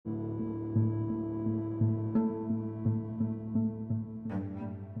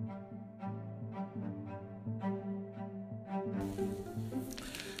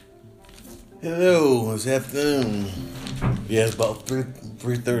Hello, it's afternoon. Yeah, it's about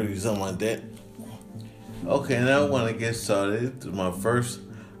 3:30, something like that. Okay, now I want to get started to my first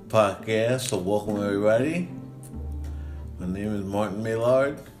podcast. So welcome everybody. My name is Martin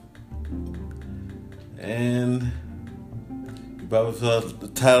Maillard, and you probably saw the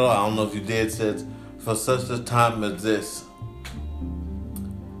title. I don't know if you did. It says "For Such a Time as This."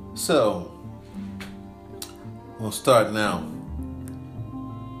 So we'll start now.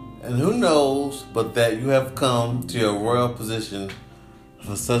 And who knows but that you have come to your royal position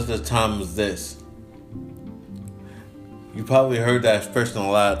for such a time as this. You probably heard that expression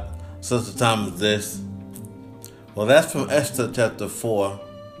a lot, such a time as this. Well, that's from Esther chapter 4,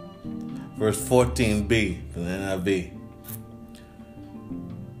 verse 14b from the NIV.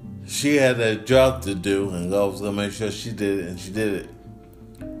 She had a job to do, and God was going to make sure she did it, and she did it.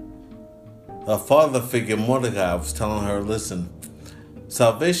 Her father figure, Mordecai, was telling her, listen,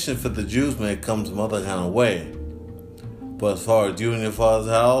 salvation for the Jews may come some other kind of way. But as far as you and your father's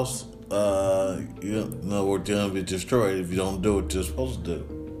house, we're going to be destroyed if you don't do what you're supposed to do.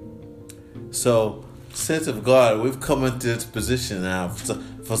 So, saints of God, we've come into this position now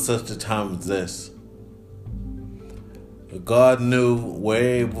for such a time as this. God knew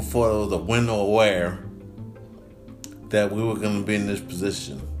way before there was a when or where that we were going to be in this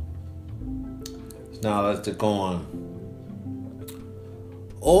position. So now let's go on.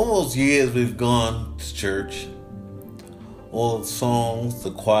 All those years we've gone to church, all the songs, the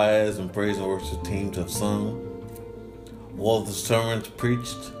choirs, and praise and worship teams have sung, all the sermons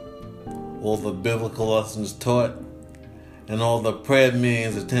preached, all the biblical lessons taught, and all the prayer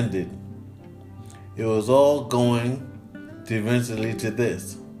meetings attended. It was all going to eventually lead to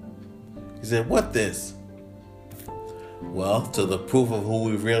this. He said, what this? Well, to the proof of who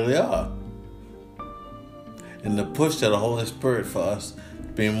we really are. And the push of the Holy Spirit for us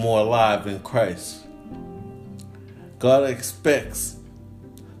being more alive in Christ. God expects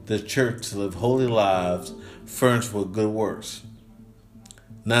the church to live holy lives furnished with good works.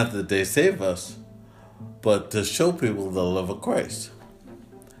 Not that they save us, but to show people the love of Christ.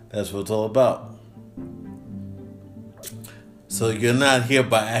 That's what it's all about. So you're not here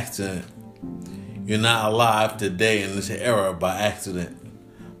by accident. You're not alive today in this era by accident,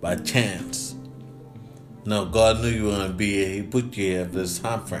 by chance. No, God knew you were going to be here. He put you here for this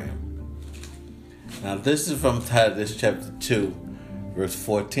time frame. Now, this is from Titus chapter 2, verse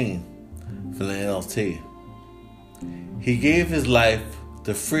 14, from the NLT. He gave his life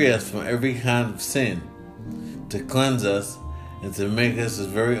to free us from every kind of sin, to cleanse us, and to make us his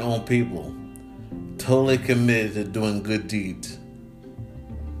very own people, totally committed to doing good deeds.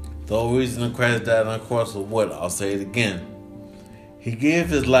 The whole reason Christ died on the cross was what? I'll say it again. He gave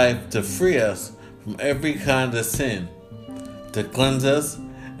his life to free us from every kind of sin, to cleanse us,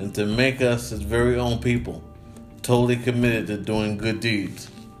 and to make us his very own people, totally committed to doing good deeds.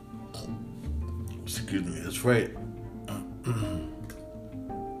 Excuse me, that's right.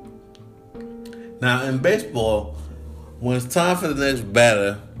 Now, in baseball, when it's time for the next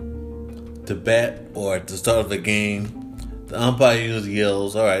batter to bat or at the start of the game, the umpire usually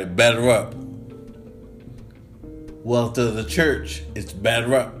yells, all right, batter up. Well, to the church, it's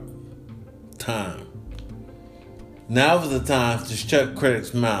batter up time. Now is the time to shut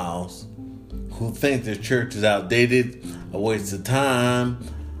critics' mouths who think the church is outdated, a waste of time.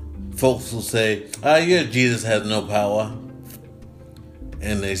 Folks will say, yeah, Jesus has no power.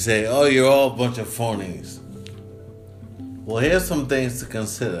 And they say, oh, you're all a bunch of phonies. Well, here's some things to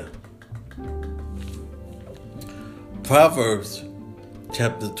consider. Proverbs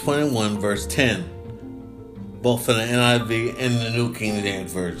chapter 21, verse 10, both in the NIV and the New King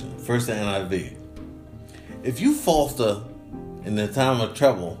James Version. First the NIV. If you falter in the time of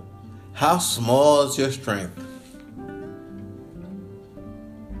trouble, how small is your strength?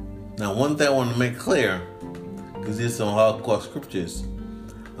 Now, one thing I want to make clear, because these are some hardcore scriptures.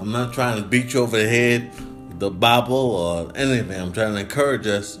 I'm not trying to beat you over the head with the Bible or anything. I'm trying to encourage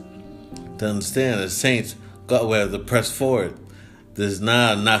us to understand that saints, God will have to press forward. This is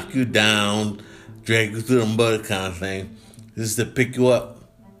not a knock you down, drag you through the mud kind of thing. This is to pick you up.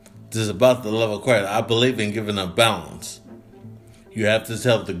 This is about the love of Christ. I believe in giving a balance. You have to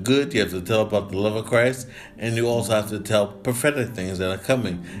tell the good, you have to tell about the love of Christ, and you also have to tell prophetic things that are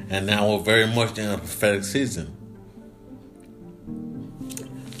coming. And now we're very much in a prophetic season.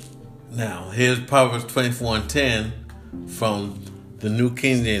 Now, here's Proverbs 24:10 from the New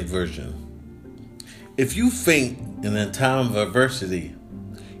King James Version. If you faint in a time of adversity,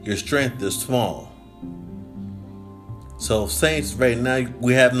 your strength is small. So, saints, right now,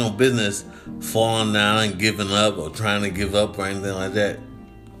 we have no business falling down and giving up or trying to give up or anything like that.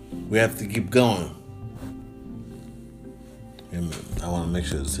 We have to keep going. I want to make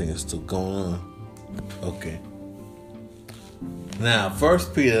sure this thing is still going on. Okay. Now, 1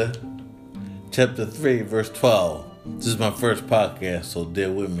 Peter chapter 3, verse 12. This is my first podcast, so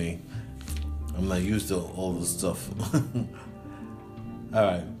bear with me. I'm not used to all this stuff. All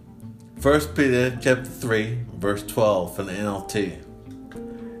right. 1 Peter chapter 3, verse 12 from the NLT.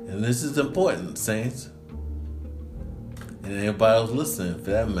 And this is important, saints. And anybody who's listening,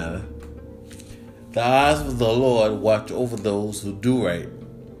 for that matter. The eyes of the Lord watch over those who do right,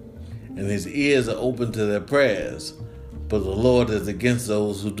 and his ears are open to their prayers, but the Lord is against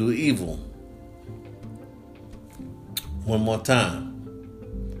those who do evil. One more time.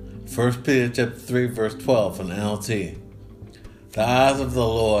 1 Peter chapter 3, verse 12 from the NLT. The eyes of the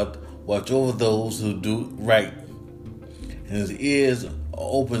Lord watch over those who do right, and his ears are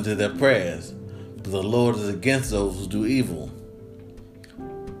open to their prayers, but the Lord is against those who do evil.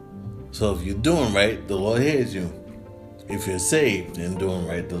 So if you're doing right, the Lord hears you. If you're saved and doing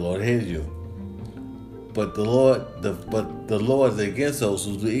right, the Lord hears you. But the Lord is against those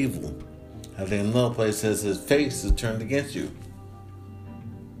who do evil. I think another place says his face is turned against you.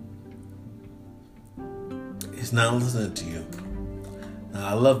 He's not listening to you. Now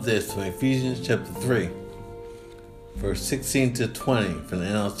I love this from Ephesians chapter 3, verse 16 to 20 from the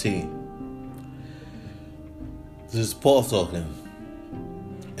NLT. This is Paul talking.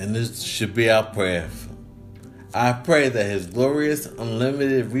 And this should be our prayer. I pray that his glorious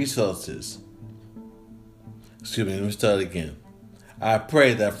unlimited resources. Let me start again. I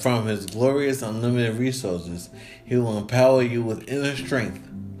pray that from his glorious unlimited resources, he will empower you with inner strength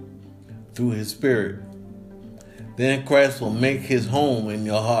through his Spirit. Then Christ will make his home in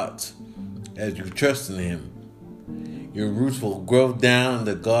your hearts as you trust in him. Your roots will grow down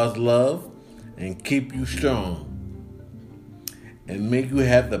into God's love and keep you strong, and make you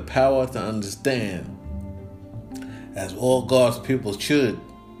have the power to understand, as all God's people should,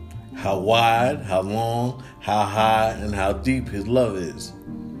 how wide, how long, how high, and how deep his love is.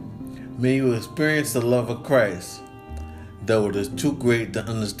 May you experience the love of Christ, though it is too great to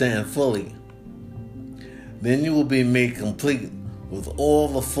understand fully. Then you will be made complete with all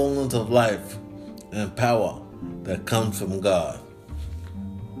the fullness of life and power that comes from God.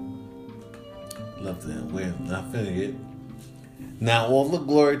 Love that. We're not finished yet. Now all the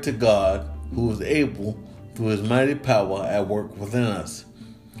glory to God, who is able, through his mighty power at work within us,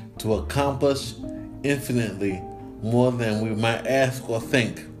 to accomplish infinitely more than we might ask or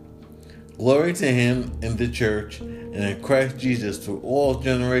think. Glory to him in the church and in Christ Jesus through all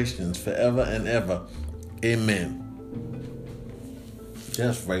generations, forever and ever. Amen.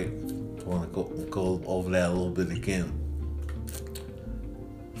 That's right. I want to go over that a little bit again.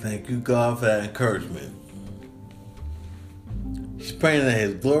 Thank you, God, for that encouragement. He's praying that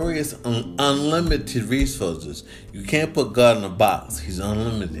his glorious, unlimited resources. You can't put God in a box. He's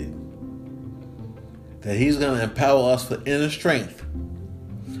unlimited. That he's going to empower us with inner strength.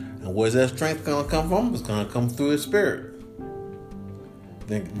 And where's that strength going to come from? It's going to come through his Spirit.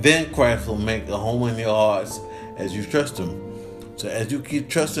 Then Christ will make a home in your hearts as you trust him. So as you keep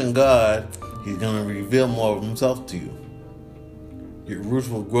trusting God, he's going to reveal more of himself to you. Your roots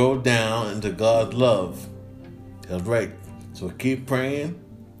will grow down into God's love. That's right. So keep praying,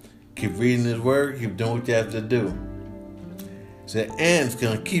 keep reading his word, keep doing what you have to do. So, and it's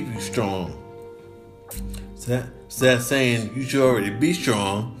going to keep you strong. So that's saying you should already be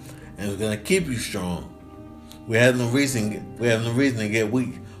strong, and it's going to keep you strong. We have no reason to get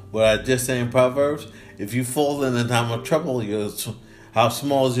weak. What I just say in Proverbs, if you fall in a time of trouble, how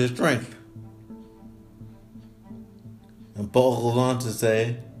small is your strength? And Paul goes on to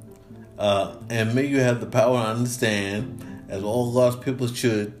say, and may you have the power to understand, as all God's people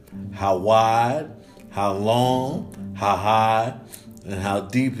should, how wide, how long, how high, and how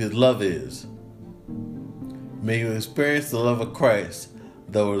deep his love is. May you experience the love of Christ,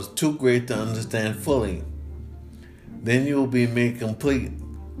 though it is too great to understand fully. Then you will be made complete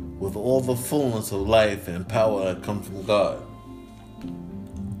with all the fullness of life and power that comes from God.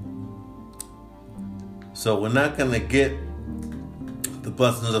 So we're not going to get the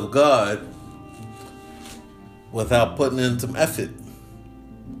blessings of God without putting in some effort.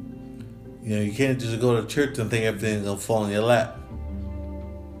 You know, you can't just go to church and think everything's going to fall in your lap.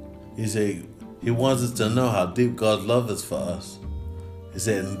 He wants us to know how deep God's love is for us. He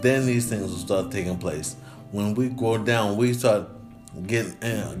said, and then these things will start taking place. When we go down, we start getting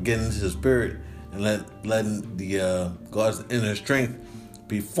into the Spirit and letting the God's inner strength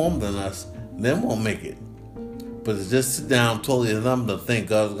be formed in us, then we'll make it. But to just sit down totally numb to think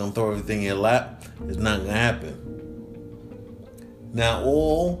God's going to throw everything in your lap, it's not going to happen. Now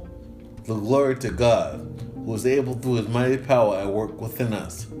all the glory to God, who is able through his mighty power at work within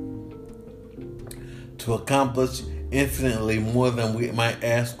us to accomplish infinitely more than we might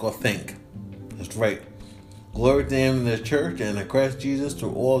ask or think. That's right. Glory to him in the church and in Christ Jesus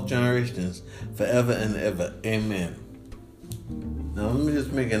through all generations, forever and ever. Amen. Now let me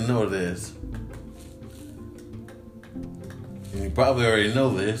just make a note of this. And you probably already know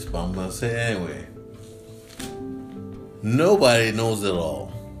this, but I'm going to say it anyway. Nobody knows it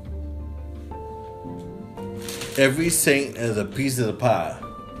all. Every saint has a piece of the pie.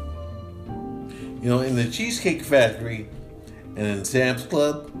 You know, in the Cheesecake Factory and in Sam's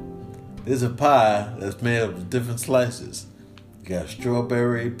Club, there's a pie that's made up of different slices. You got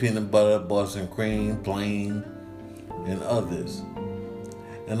strawberry, peanut butter, Boston cream, plain, and others.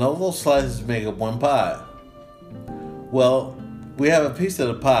 And all those slices make up one pie. Well, we have a piece of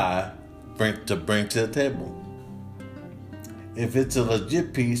the pie to bring to the table. If it's a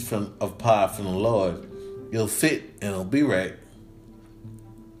legit piece of pie from the Lord, it'll fit and it'll be right.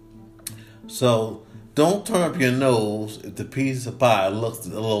 So don't turn up your nose if the piece of pie looks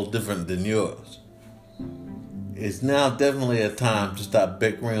a little different than yours. It's now definitely a time to stop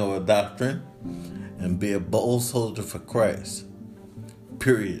bickering over doctrine and be a bold soldier for Christ.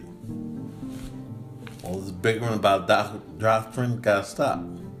 Period. All this bickering about doctrine gotta stop.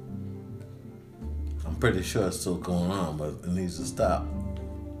 I'm pretty sure it's still going on, but it needs to stop.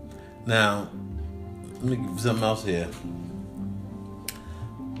 Now, let me give you something else here.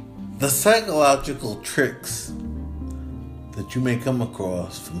 The psychological tricks that you may come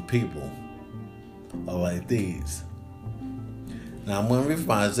across from people are like these. Now, I'm going to read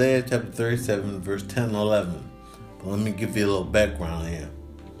from Isaiah chapter 37, verse 10 and 11. But let me give you a little background here.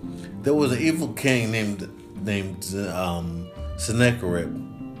 There was an evil king named Sennacherib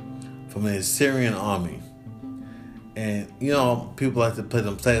from the Assyrian army. And, you know, people like to play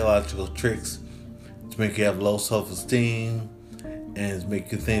them psychological tricks to make you have low self-esteem and to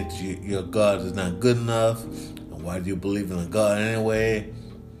make you think that your God is not good enough. And why do you believe in a God anyway?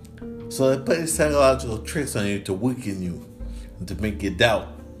 So they play psychological tricks on you to weaken you and to make you doubt.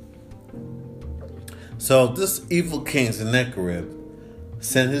 So this evil king Sennacherib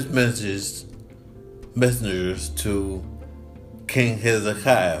sent his messengers to King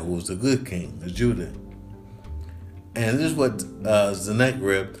Hezekiah, who was a good king of Judah. And this is what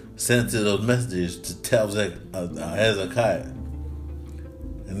Sennacherib sent to those messengers to tell Hezekiah.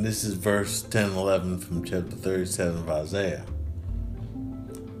 And this is verse 10 and 11 from chapter 37 of Isaiah.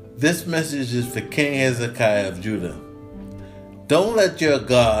 This message is for King Hezekiah of Judah. Don't let your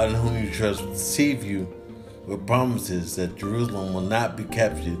God, in whom you trust, deceive you with promises that Jerusalem will not be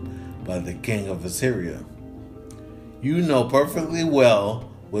captured by the king of Assyria. You know perfectly well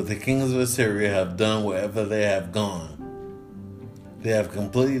what the kings of Assyria have done wherever they have gone. They have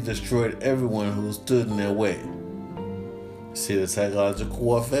completely destroyed everyone who stood in their way. See the psychological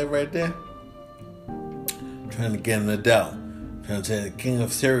warfare right there? Trying to get them to doubt. Trying to say the king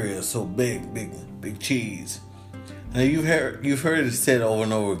of Syria is so big cheese. Now you've heard it said over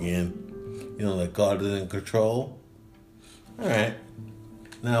and over again, you know, that God is in control. All right.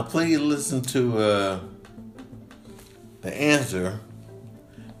 Now please listen to the answer.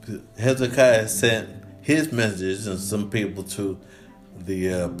 Hezekiah sent his messages and some people to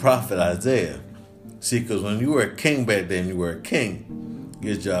the prophet Isaiah. See, because when you were a king back then, you were a king.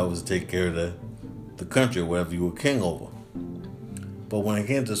 Your job was to take care of the country, whatever you were king over. But when it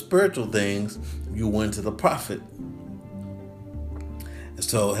came to spiritual things, you went to the prophet.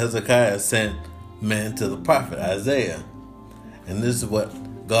 So Hezekiah sent men to the prophet Isaiah. And this is what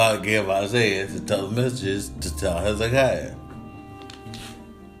God gave Isaiah to tell the messages to tell Hezekiah.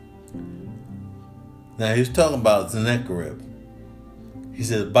 Now he's talking about Sennacherib. He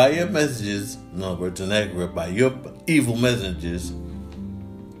says, by your messages, in other words, Sennacherib, by your evil messages,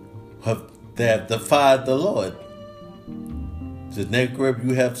 they have defied the Lord. Sennacherib,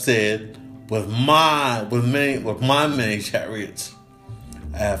 you have said, with my many chariots,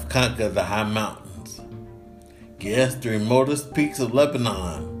 I have conquered the high mountains. Yes, the remotest peaks of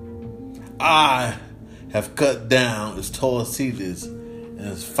Lebanon. I have cut down its tallest cedars and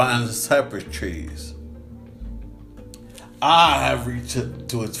its finest cypress trees. I have reached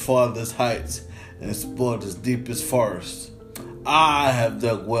to its farthest heights and explored its deepest forests. I have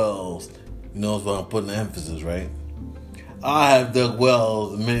dug wells. You know what I'm putting the emphasis, right? I have dug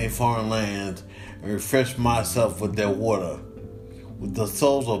wells in many foreign lands and refreshed myself with their water. With the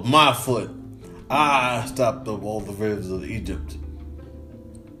soles of my foot, I stopped up all the rivers of Egypt.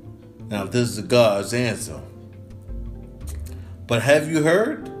 Now, this is God's answer. But have you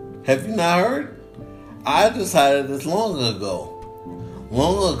heard? Have you not heard? I decided this long ago.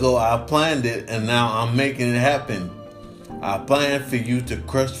 Long ago I planned it, and now I'm making it happen. I planned for you to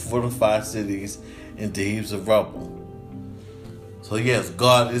crush fortified cities into heaps of rubble. So yes,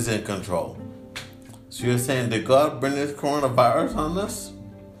 God is in control. So you're saying, did God bring this coronavirus on us?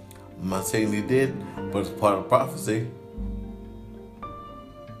 I'm not saying he did, but it's part of prophecy.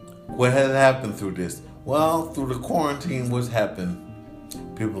 What has happened through this? Well, through the quarantine, what's happened?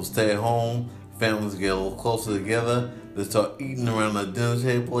 People stay at home, families get a little closer together, they start eating around the dinner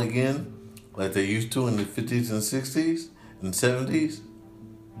table again, like they used to in the 50s and 60s and 70s.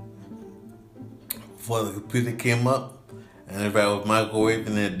 Before the computer came up, and everybody was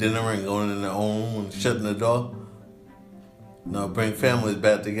microwaving their dinner and going in their own room and shutting the door. Now bring families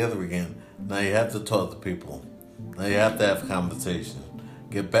back together again. Now you have to talk to people. Now you have to have a conversation.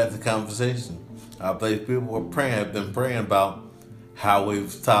 Get back to conversation. I believe people have been praying about how we've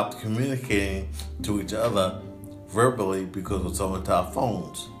stopped communicating to each other verbally because we're so into our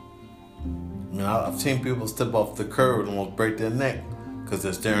phones. I mean, I've seen people step off the curb and almost break their neck because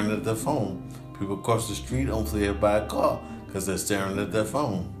they're staring at their phone. People cross the street, hopefully they buy a car because they're staring at their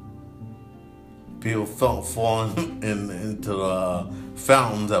phone. People falling into the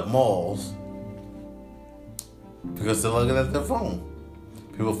fountains at malls because they're looking at their phone.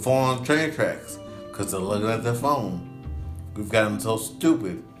 People fall on train tracks because they're looking at their phone. We've gotten so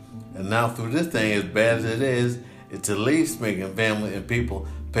stupid. And now through this thing, as bad as it is, it's at least making family and people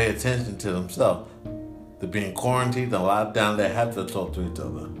pay attention to themselves. They're being quarantined and locked down. They have to talk to each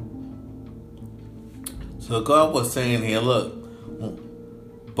other. So God was saying here, look,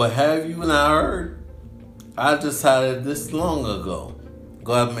 but have you not heard? I decided this long ago.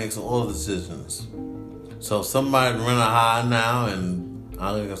 God makes all decisions. So somebody run a high now, and I'm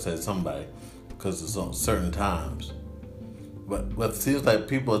not going to say somebody, because it's on certain times. But it seems like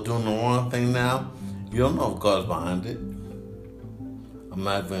people are doing the wrong thing now. You don't know if God's behind it. I'm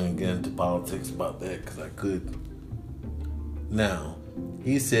not going to get into politics about that because I could. Now,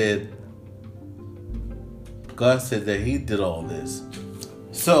 God said that he did all this.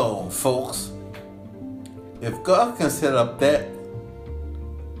 So, folks, if God can set up that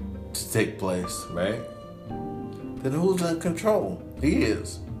to take place, right? Then who's in control? He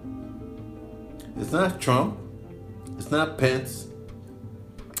is. It's not Trump. It's not Pence.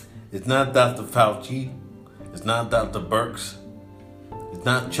 It's not Dr. Fauci. It's not Dr. Birx. It's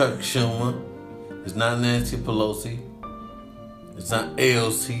not Chuck Schumer. It's not Nancy Pelosi. It's not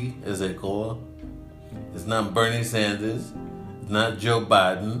AOC, as they call her. It's not Bernie Sanders. It's not Joe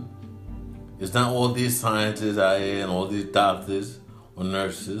Biden. It's not all these scientists out here and all these doctors or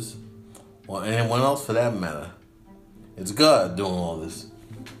nurses or anyone else for that matter. It's God doing all this.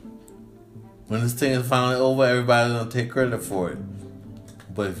 When this thing is finally over, everybody's going to take credit for it.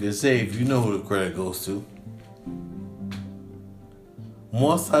 But if you're saved, you know who the credit goes to.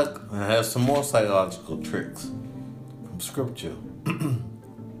 I have some more psychological tricks from Scripture.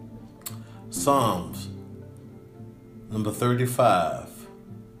 Psalms number 35,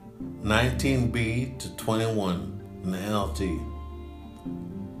 19b to 21 in the NLT.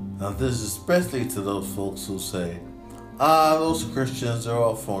 Now this is especially to those folks who say, those Christians are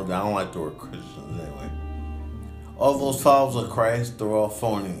all phonies. I don't like the word Christians anyway. All those followers of Christ, they're all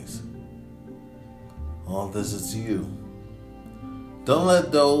phonies. All this is to you. Don't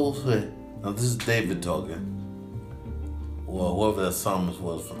let those now this is David talking. Well, whoever that psalmist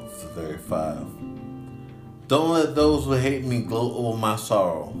was for 35. Don't let those who hate me gloat over my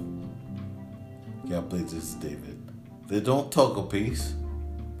sorrow. Yeah, I believe this is David. They don't talk of peace.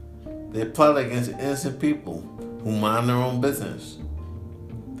 They plot against innocent people who mind their own business.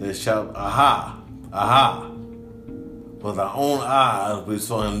 They shout, aha, aha. With our own eyes, we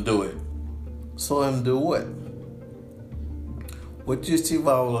saw him do it. Saw him do what? What do you see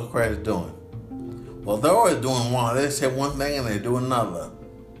followers of Christ doing? Well, they're always doing one. They say one thing and they do another.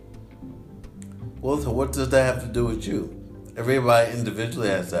 Well, so what does that have to do with you? Everybody individually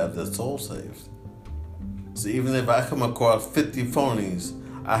has to have their soul saved. So even if I come across 50 phonies,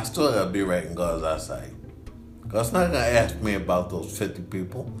 I still got to be right in God's eyesight. God's not going to ask me about those 50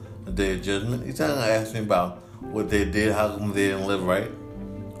 people on the day of judgment. He's not going to ask me about what they did, how come they didn't live right.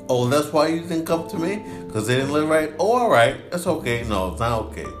 Oh, that's why you didn't come to me? Because they didn't live right? Oh, all right. That's okay. No, it's not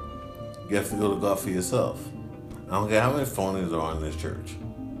okay. You have to go to God for yourself. I don't care how many phonies are in this church.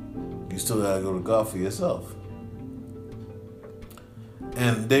 You still got to go to God for yourself.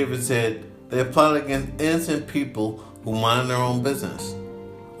 And David said, they plot against innocent people who mind their own business.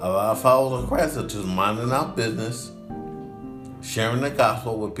 A lot of followers of Christ are just minding our business, sharing the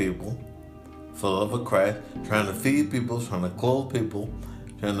gospel with people for the love of Christ, trying to feed people, trying to clothe people,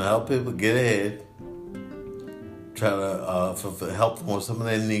 trying to help people get ahead, try to help them with some of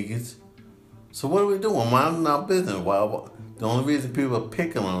their needs. So what are we doing? Minding our business. Well, the only reason people are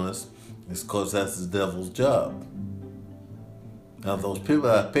picking on us is because that's the devil's job. Now, those people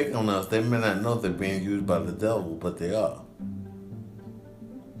that are picking on us, they may not know they're being used by the devil, but they are.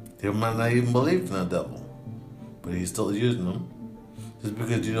 They might not even believe in the devil, but he's still using them. Just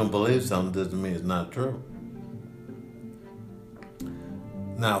because you don't believe something doesn't mean it's not true.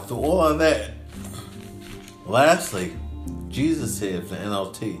 Now, through all of that, lastly, Jesus said for the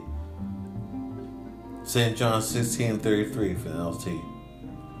NLT, St. John 16:33 for the NLT.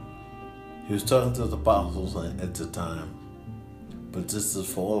 He was talking to the apostles at the time, but this is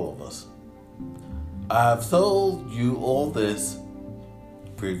for all of us. I have told you all this,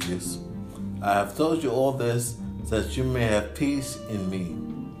 previous. I have told you all this that you may have peace in me.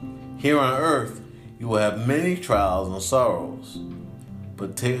 Here on earth, you will have many trials and sorrows,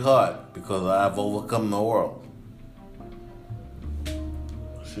 but take heart because I have overcome the world.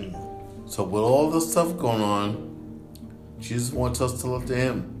 So with all this stuff going on, Jesus wants us to look to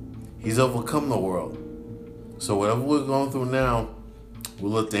him. He's overcome the world. So whatever we're going through now, we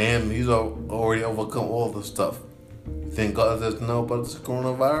look to him. He's already overcome all the stuff. You think God doesn't know about this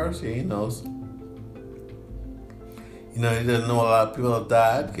coronavirus? Yeah, he knows. You know, he doesn't know a lot of people have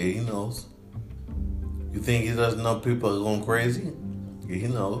died? Yeah, he knows. You think he doesn't know people are going crazy? Yeah, he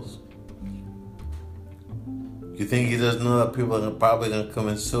knows. You think he doesn't know that people are probably going to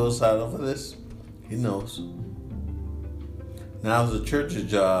commit suicide over this? He knows. Now it's the church's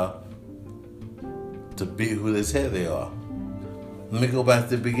job to be who they say they are. Let me go back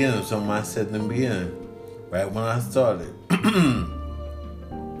to the beginning, something I said in the beginning, right when I started.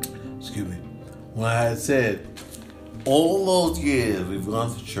 Excuse me. When I had said, all those years we've gone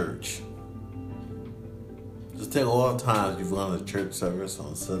to church. Just take all the times you've gone to church service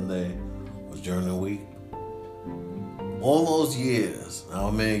on Sunday or during the week. All those years,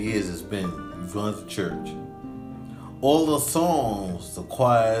 how many years it's been, you've gone to church. All the songs, the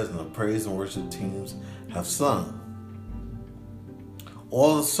choirs, and the praise and worship teams have sung.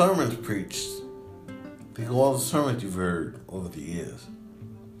 All the sermons preached. Think of all the sermons you've heard over the years.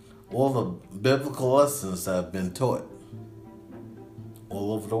 All the biblical lessons that have been taught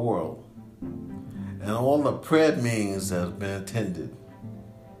all over the world. And all the prayer meetings that have been attended.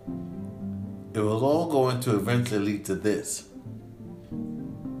 It was all going to eventually lead to this.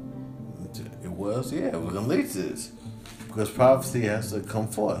 It was going to lead to this. Because prophecy has to come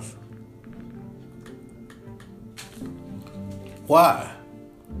forth. Why?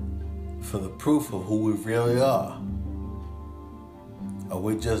 For the proof of who we really are. Are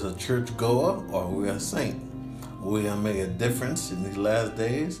we just a church goer or are we a saint? Are we going to make a difference in these last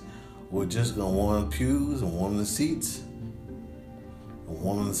days? We're just going to warm the pews and warm the seats? And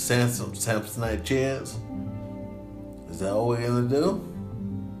warm the Samsonite chairs? Is that all we're going to do?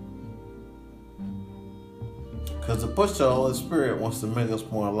 Because the push of the Holy Spirit wants to make us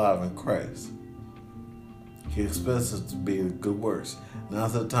more alive in Christ. He expects us to be in good works.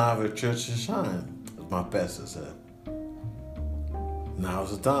 Now's the time for the church to shine, as my pastor said.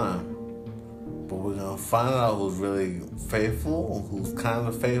 Now's the time. But we're going to find out who's really faithful, who's kind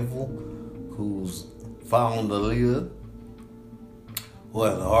of faithful, who's following the leader, who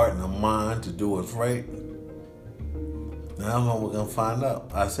has a heart and a mind to do what's right. Now what we're going to find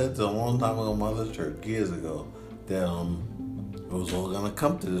out. I said this a long time ago in my other church, years ago, that it was all going to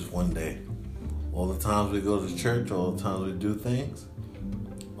come to this one day. All the times we go to church, all the times we do things,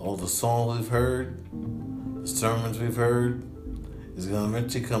 all the songs we've heard, the sermons we've heard, is going to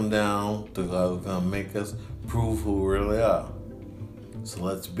eventually come down to God who's going to make us prove who we really are. So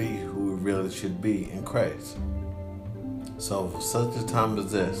let's be who we really should be in Christ. So for such a time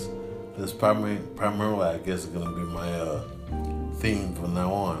as this primarily I guess is going to be my theme from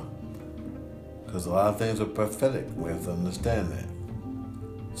now on. Because a lot of things are prophetic. We have to understand that.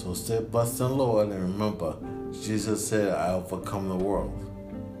 So stay blessed in the Lord and remember, Jesus said, I overcome the world.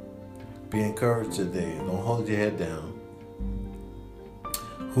 Be encouraged today. Don't hold your head down.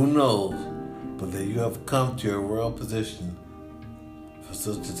 Who knows but that you have come to your royal position for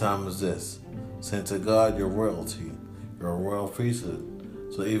such a time as this. Saying to God, you're royalty. You're a royal priesthood.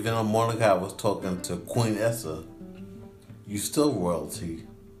 So even though Mordecai was talking to Queen Esther, you still royalty.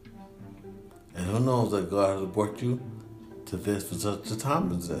 And who knows that God has brought you to this for such a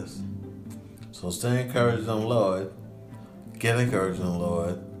time as this. So stay encouraged in the Lord. Get encouraged in the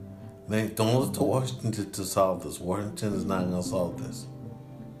Lord. Don't look to Washington to solve this. Washington is not going to solve this.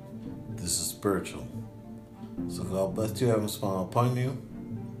 This is spiritual. So God bless you. Heaven smile upon you.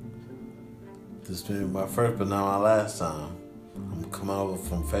 This may be my first but not my last time. I'm coming over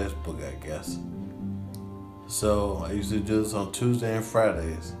from Facebook, I guess. So I usually do this on Tuesday and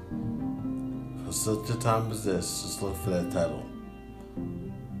Fridays. For such a time as this, just look for that title.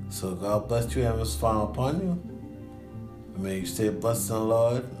 So God bless you and His smile upon you. And may you stay blessed in the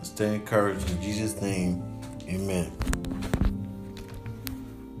Lord and stay encouraged in Jesus' name. Amen.